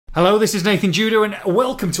Hello, this is Nathan Judah, and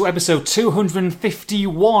welcome to episode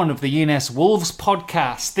 251 of the ENS Wolves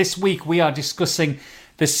podcast. This week we are discussing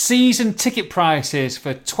the season ticket prices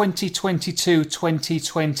for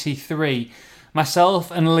 2022-2023.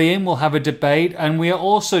 Myself and Liam will have a debate, and we are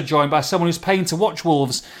also joined by someone who's paying to watch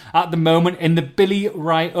Wolves at the moment in the Billy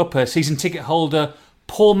Wright Upper, season ticket holder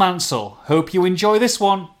Paul Mansell. Hope you enjoy this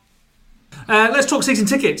one. Let's talk season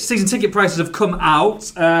tickets. Season ticket prices have come out,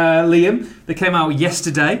 Liam. They came out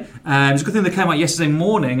yesterday. It's a good thing they came out yesterday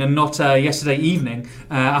morning and not yesterday evening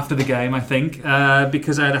after the game, I think,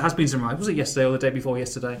 because there has been some rise. Was it yesterday or the day before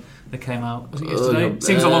yesterday they came out? Was it yesterday?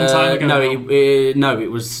 Seems a long time ago. No, it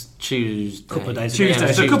was Tuesday. A couple of days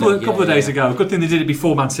ago. So a couple of days ago. Good thing they did it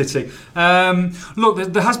before Man City.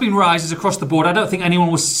 Look, there has been rises across the board. I don't think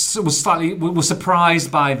anyone was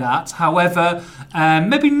surprised by that. However,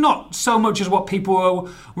 maybe not so much as what people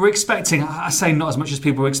were expecting. I say not as much as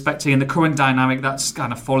people were expecting in the current dynamic. That's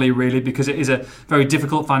kind of folly, really, because it is a very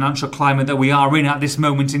difficult financial climate that we are in at this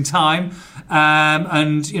moment in time.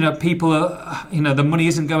 And people are, the money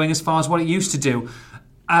isn't going as far as what it used to do.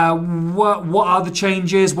 What are the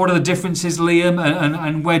changes? What are the differences, Liam?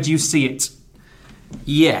 And where do you see it?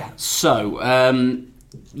 Yeah, so,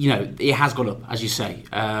 it has gone up, as you say.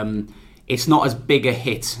 It's not as big a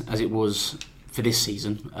hit as it was for this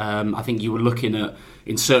season. I think you were looking at,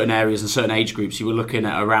 in certain areas and certain age groups, you were looking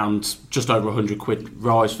at around just over £100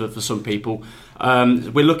 rise for some people.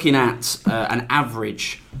 We're looking at an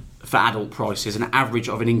average for adult prices, an average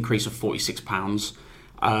of an increase of £46.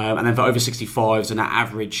 And then for over 65s, an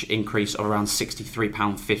average increase of around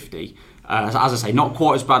 £63.50. As I say, not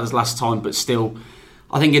quite as bad as last time, but still,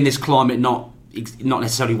 I think in this climate, not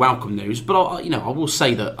necessarily welcome news. But I will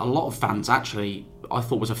say that a lot of fans actually, I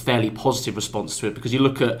thought, was a fairly positive response to it, because you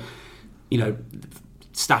look at,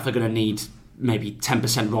 staff are going to need maybe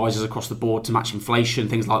 10% rises across the board to match inflation,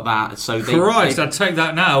 things like that. So I'd take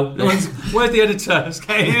that now. Where's the editor? Let's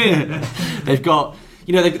get him in. They've got.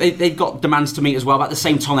 They've got demands to meet as well, but at the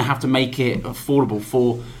same time they have to make it affordable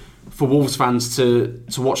for Wolves fans to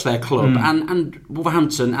watch their club. And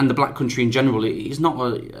Wolverhampton and the Black Country in general is not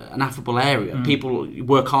an affable area. People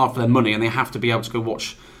work hard for their money and they have to be able to go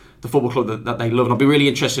watch the football club that they love. And I'll be really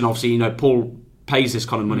interested, obviously, Paul pays this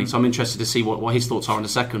kind of money, so I'm interested to see what his thoughts are in a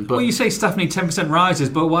second. But you say staff need 10% rises,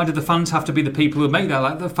 but why do the fans have to be the people who make that?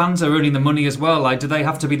 Like, the fans are earning the money as well. Like, do they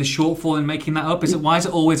have to be the shortfall in making that up? Why is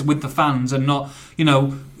it always with the fans and not,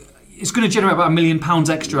 it's going to generate about £1 million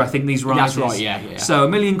extra, I think, these rises. That's right, yeah. So £1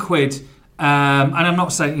 million. And I'm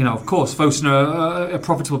not saying, of course, Fosun are a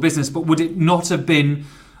profitable business, but would it not have been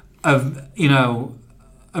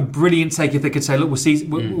a brilliant take if they could say, look,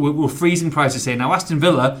 we're freezing prices here. Now, Aston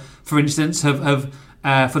Villa, for instance, have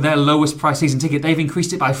for their lowest price season ticket, they've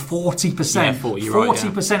increased it by 40%. Yeah,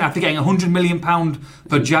 40% after getting £100 million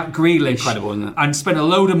for Jack Grealish. Incredible, isn't it? And spent a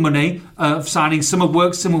load of money of signing. Some have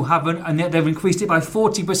worked, some who haven't, and yet they've increased it by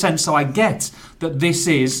 40%. So I get that this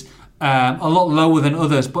is a lot lower than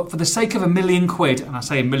others, but for the sake of £1 million, and I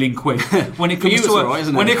say £1 million, when it comes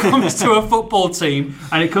it comes to a football team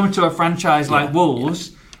and it comes to a franchise like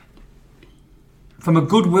Wolves, from a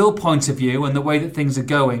goodwill point of view and the way that things are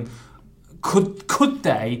going, could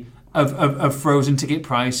they have frozen ticket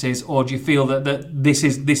prices, or do you feel that this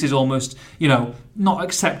is almost not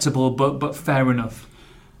acceptable but fair enough?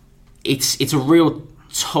 It's a real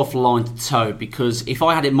tough line to toe, because if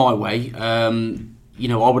I had it my way, I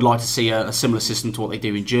would like to see a similar system to what they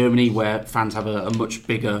do in Germany, where fans have a much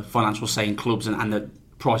bigger financial say in clubs and the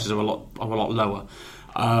prices are a lot lower.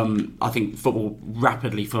 I think football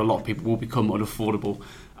rapidly for a lot of people will become unaffordable,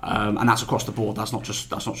 and that's across the board. That's not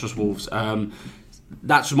just Wolves.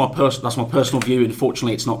 That's my personal view.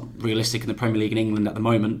 Unfortunately, it's not realistic in the Premier League in England at the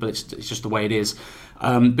moment, but it's just the way it is.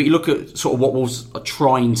 But you look at sort of what Wolves are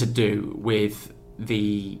trying to do with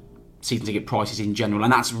the season ticket prices in general,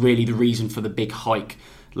 and that's really the reason for the big hike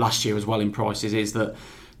last year as well in prices, is that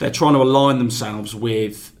they're trying to align themselves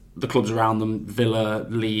with the clubs around them: Villa,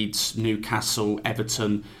 Leeds, Newcastle,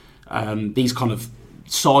 Everton, these kind of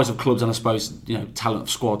size of clubs, and I suppose talent of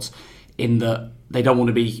squads, in that they don't want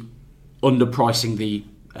to be underpricing the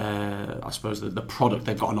product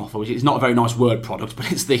they've got on offer, which is not a very nice word, product,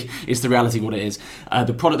 but it's the reality of what it is.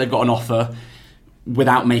 The product they've got on offer,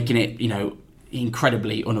 without making it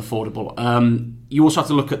incredibly unaffordable. You also have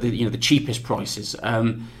to look at the cheapest prices.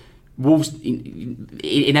 Wolves,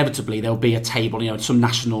 inevitably, there'll be a table. Some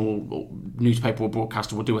national newspaper or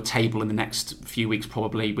broadcaster will do a table in the next few weeks,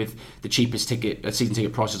 probably, with the cheapest season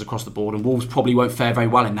ticket prices across the board. And Wolves probably won't fare very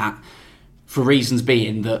well in that, for reasons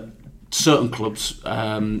being that certain clubs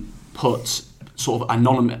put sort of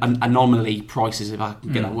anomaly prices, if I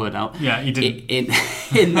can get that word out. Yeah, you did.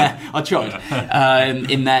 In their, I tried.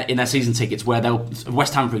 In their season tickets, where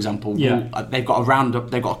West Ham, for example, they've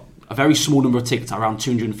got a very small number of tickets, around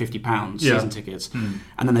 £250 season tickets,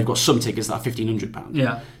 and then they've got some tickets that are £1,500.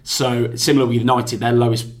 Yeah. So similar with United, their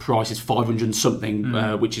lowest price is 500 and something,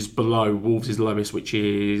 which is below Wolves' lowest, which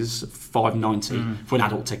is £590 for an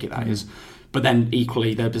adult ticket. That is. But then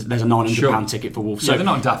equally, there's a £900 ticket for Wolves. So they're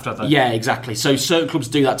not daft, are they? Yeah, exactly. So certain clubs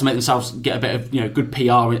do that to make themselves get a bit of good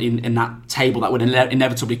PR in that table that would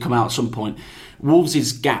inevitably come out at some point.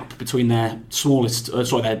 Wolves' gap between their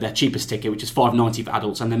their cheapest ticket, which is £590 for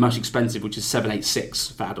adults, and their most expensive, which is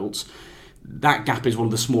 £786 for adults, that gap is one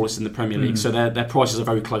of the smallest in the Premier League. So their prices are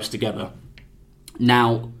very close together.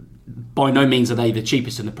 Now, by no means are they the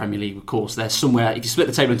cheapest in the Premier League, of course. They're somewhere, if you split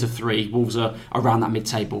the table into three, Wolves are around that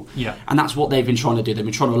mid-table. Yeah. And that's what they've been trying to do. They've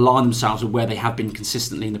been trying to align themselves with where they have been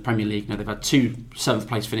consistently in the Premier League. They've had 2 7th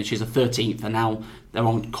place finishes, a 13th, and now they're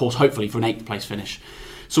on course, hopefully, for an 8th place finish.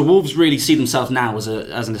 So Wolves really see themselves now as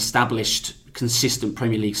an established, consistent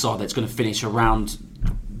Premier League side that's going to finish around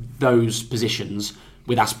those positions,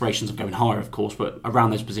 with aspirations of going higher, of course, but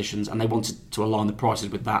around those positions, and they wanted to align the prices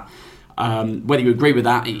with that. Whether you agree with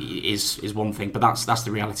that is one thing, but that's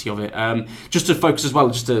the reality of it. Just to focus as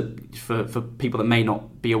well, for people that may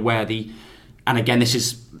not be aware, and again, this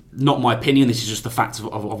is not my opinion, this is just the fact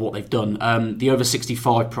of what they've done. The over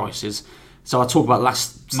 65 prices. So I talk about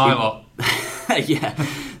last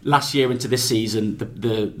year into this season,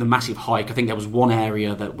 the massive hike. I think there was one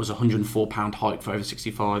area that was £104 hike for over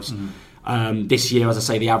 65s. This year, as I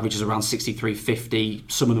say, the average is around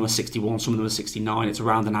 63.50. Some of them are 61, some of them are 69. It's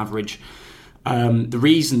around an average. The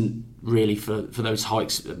reason really for those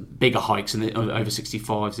hikes, bigger hikes in the over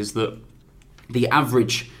 65s, is that the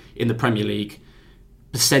average in the Premier League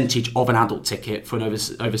percentage of an adult ticket for an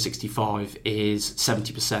over 65 is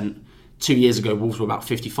 70%. 2 years ago, Wolves were about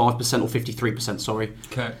 55% or 53%, sorry.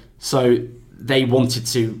 Okay. So they wanted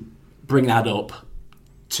to bring that up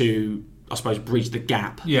to, I suppose, bridge the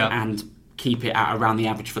gap and keep it at around the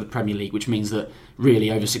average for the Premier League, which means that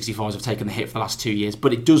really over 65s have taken the hit for the last 2 years.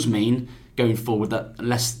 But it does mean, going forward, that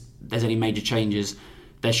unless there's any major changes,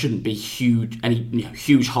 there shouldn't be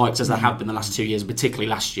huge hikes as there have been the last 2 years, particularly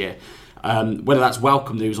last year. Whether that's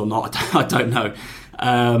welcome news or not, I don't know.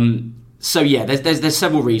 So yeah, there's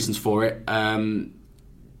several reasons for it, and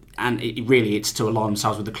it's to align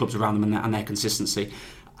themselves with the clubs around them and their consistency.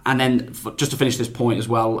 And then just to finish this point as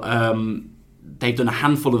well, they've done a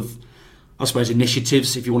handful of, I suppose,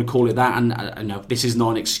 initiatives, if you want to call it that. And I know this is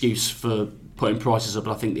not an excuse for putting prices up,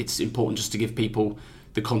 but I think it's important just to give people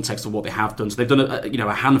the context of what they have done. So they've done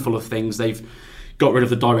a handful of things. They've got rid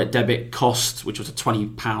of the direct debit cost, which was a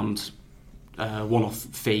 £20 one-off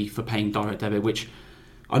fee for paying direct debit, which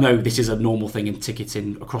I know this is a normal thing in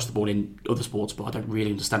ticketing across the board in other sports, but I don't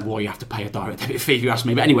really understand why you have to pay a direct debit fee, if you ask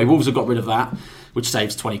me. But anyway, Wolves have got rid of that, which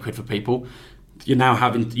saves £20 for people. You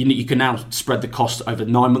can now spread the cost over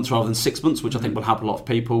 9 months rather than 6 months, which I think will help a lot of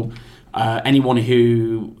people. Anyone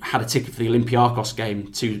who had a ticket for the Olympiacos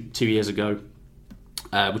game two years ago,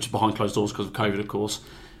 which is behind closed doors because of COVID, of course,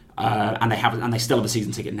 and they still have a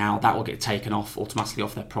season ticket now, that will get taken off automatically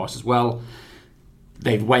off their price as well.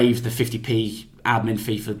 They've waived the 50p admin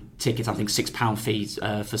fee for tickets. I think £6 fees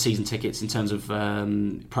for season tickets in terms of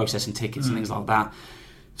processing tickets and things like that.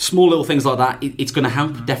 Small little things like that. It's going to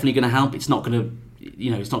help. Definitely going to help. It's not going to,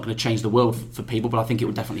 it's not going to change the world for people, but I think it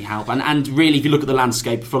will definitely help. And really, if you look at the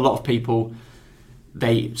landscape, for a lot of people,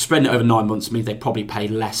 they spreading it over 9 months means they probably pay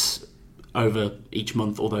less over each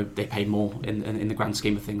month, although they pay more in the grand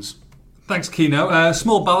scheme of things. Thanks, Keno.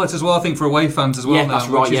 Small ballot as well, I think, for away fans as well. Yeah, now, that's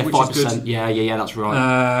right. Which 5%. Yeah, that's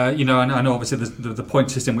right. And I know obviously the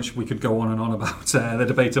point system, which we could go on and on about the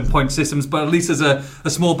debate on point systems, but at least there's a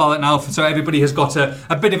small ballot now, so everybody has got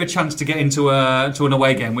a bit of a chance to get into an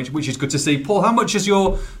away game, which is good to see. Paul, how much has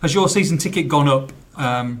your season ticket gone up?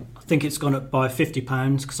 I think it's gone up by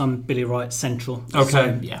 £50 because I'm Billy Wright Central. Okay.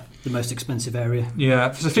 So, yeah, the most expensive area.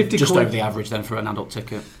 Yeah, so 50 just quid. Over the average then for an adult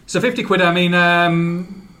ticket. So 50 quid. I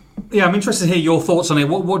mean. Yeah, I'm interested to hear your thoughts on it.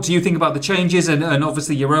 What do you think about the changes and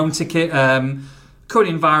obviously your own ticket? Current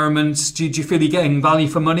environment, do you feel you're getting value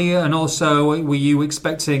for money? And also, were you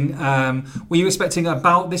expecting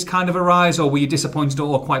about this kind of a rise, or were you disappointed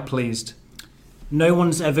or quite pleased? No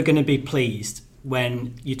one's ever going to be pleased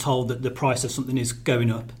when you're told that the price of something is going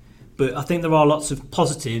up. But I think there are lots of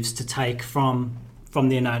positives to take from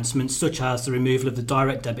the announcement, such as the removal of the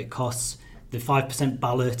direct debit costs, the 5%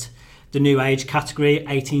 ballot, the new age category,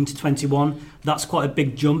 18 to 21. That's quite a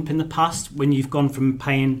big jump in the past when you've gone from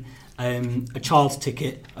paying a child's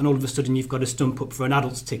ticket and all of a sudden you've got to stump up for an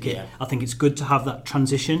adult's ticket. Yeah. I think it's good to have that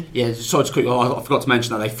transition. Yeah, sorry to quick. I forgot to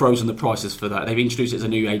mention that they've frozen the prices for that. They've introduced it as a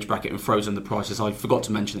new age bracket and frozen the prices. I forgot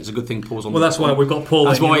to mention it. It's a good thing Paul's on. Well, that's why we've got Paul.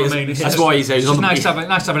 That's in, why. you know what I mean? That's why he's on the. Nice to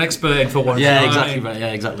have an expert in for once. Yeah, you know what I exactly. mean? Right,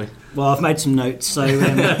 yeah, exactly. Well, I've made some notes, so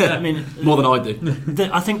I mean, More than I do.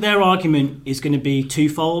 I think their argument is going to be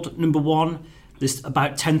twofold. Number one, there's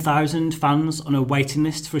about 10,000 fans on a waiting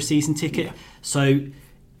list for a season ticket. Yeah. So,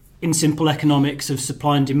 in simple economics of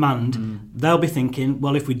supply and demand, they'll be thinking,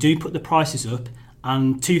 well, if we do put the prices up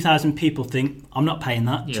and 2,000 people think, I'm not paying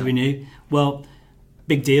that to renew, well,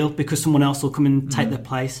 big deal, because someone else will come and take their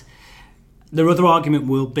place. Their other argument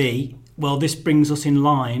will be, well, this brings us in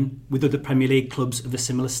line with other Premier League clubs of a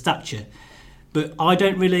similar stature. But I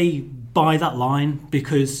don't really buy that line,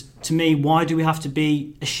 because to me, why do we have to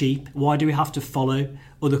be a sheep? Why do we have to follow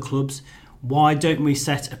other clubs? Why don't we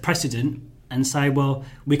set a precedent and say, well,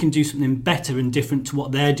 we can do something better and different to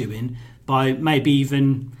what they're doing by maybe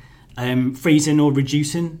even freezing or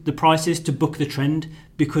reducing the prices to buck the trend?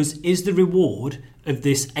 Because is the reward of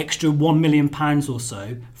this extra £1 million or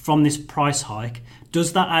so from this price hike,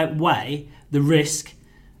 does that outweigh the risk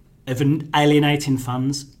of alienating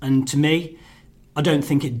fans? And to me, I don't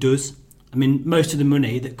think it does. I mean, most of the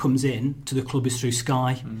money that comes in to the club is through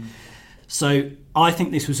Sky. So I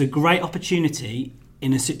think this was a great opportunity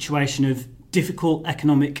in a situation of difficult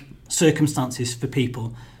economic circumstances for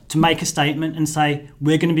people to make a statement and say,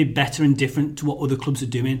 we're going to be better and different to what other clubs are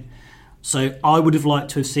doing. So I would have liked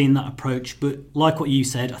to have seen that approach, but like what you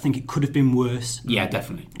said, I think it could have been worse. Yeah,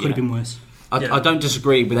 definitely. Could have been worse. I don't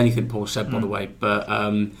disagree with anything Paul said, by the way, but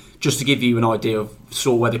just to give you an idea of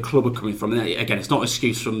sort of where the club are coming from, and again, it's not an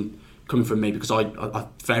excuse coming from me, because I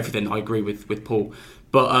for everything I agree with Paul,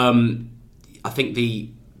 but I think the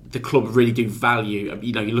club really do value,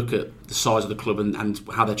 you know, you look at the size of the club and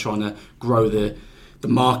how they're trying to grow the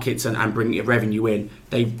markets and bring revenue in,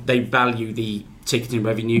 they value the ticketing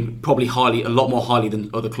revenue probably a lot more highly than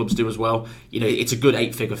other clubs do as well. You know, it's a good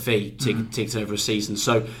 8-figure fee ticketing over a season,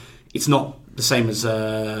 so it's not the same as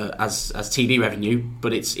TV revenue,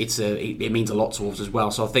 but it means a lot to us as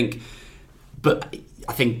well. So I think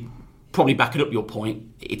probably backing up your point,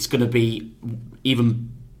 it's going to be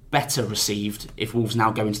even better received if Wolves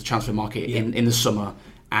now go into the transfer market in the summer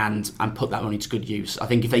and put that money to good use. I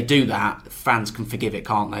think if they do that, fans can forgive it,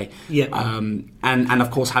 can't they? Yeah. And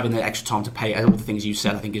of course, having the extra time to pay all the things you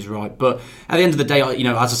said, I think is right. But at the end of the day, you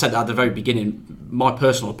know, as I said at the very beginning, my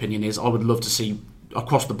personal opinion is I would love to see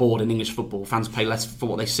across the board in English football, fans pay less for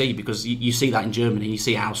what they see, because you see that in Germany, you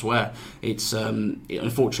see it elsewhere. It's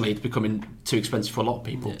unfortunately it's becoming too expensive for a lot of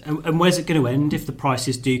people. Yeah. And where's it going to end if the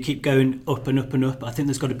prices do keep going up and up and up? I think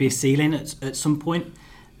there's got to be a ceiling at some point.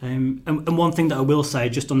 And one thing that I will say,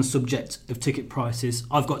 just on the subject of ticket prices,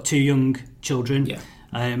 I've got 2 young children,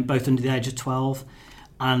 both under the age of 12,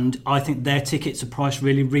 and I think their tickets are priced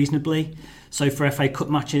really reasonably. So for FA Cup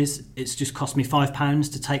matches, it's just cost me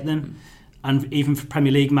 £5 to take them. And even for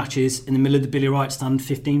Premier League matches in the middle of the Billy Wright stand,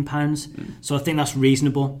 £15. So I think that's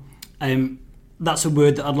reasonable. That's a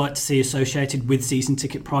word that I'd like to see associated with season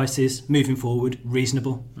ticket prices moving forward.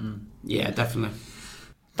 Reasonable. Yeah, definitely.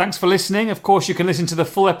 Thanks for listening. Of course, you can listen to the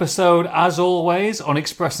full episode, as always, on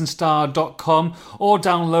expressandstar.com or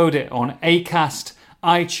download it on Acast,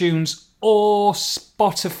 iTunes or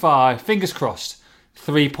Spotify. Fingers crossed,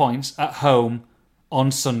 3 points at home on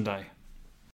Sunday.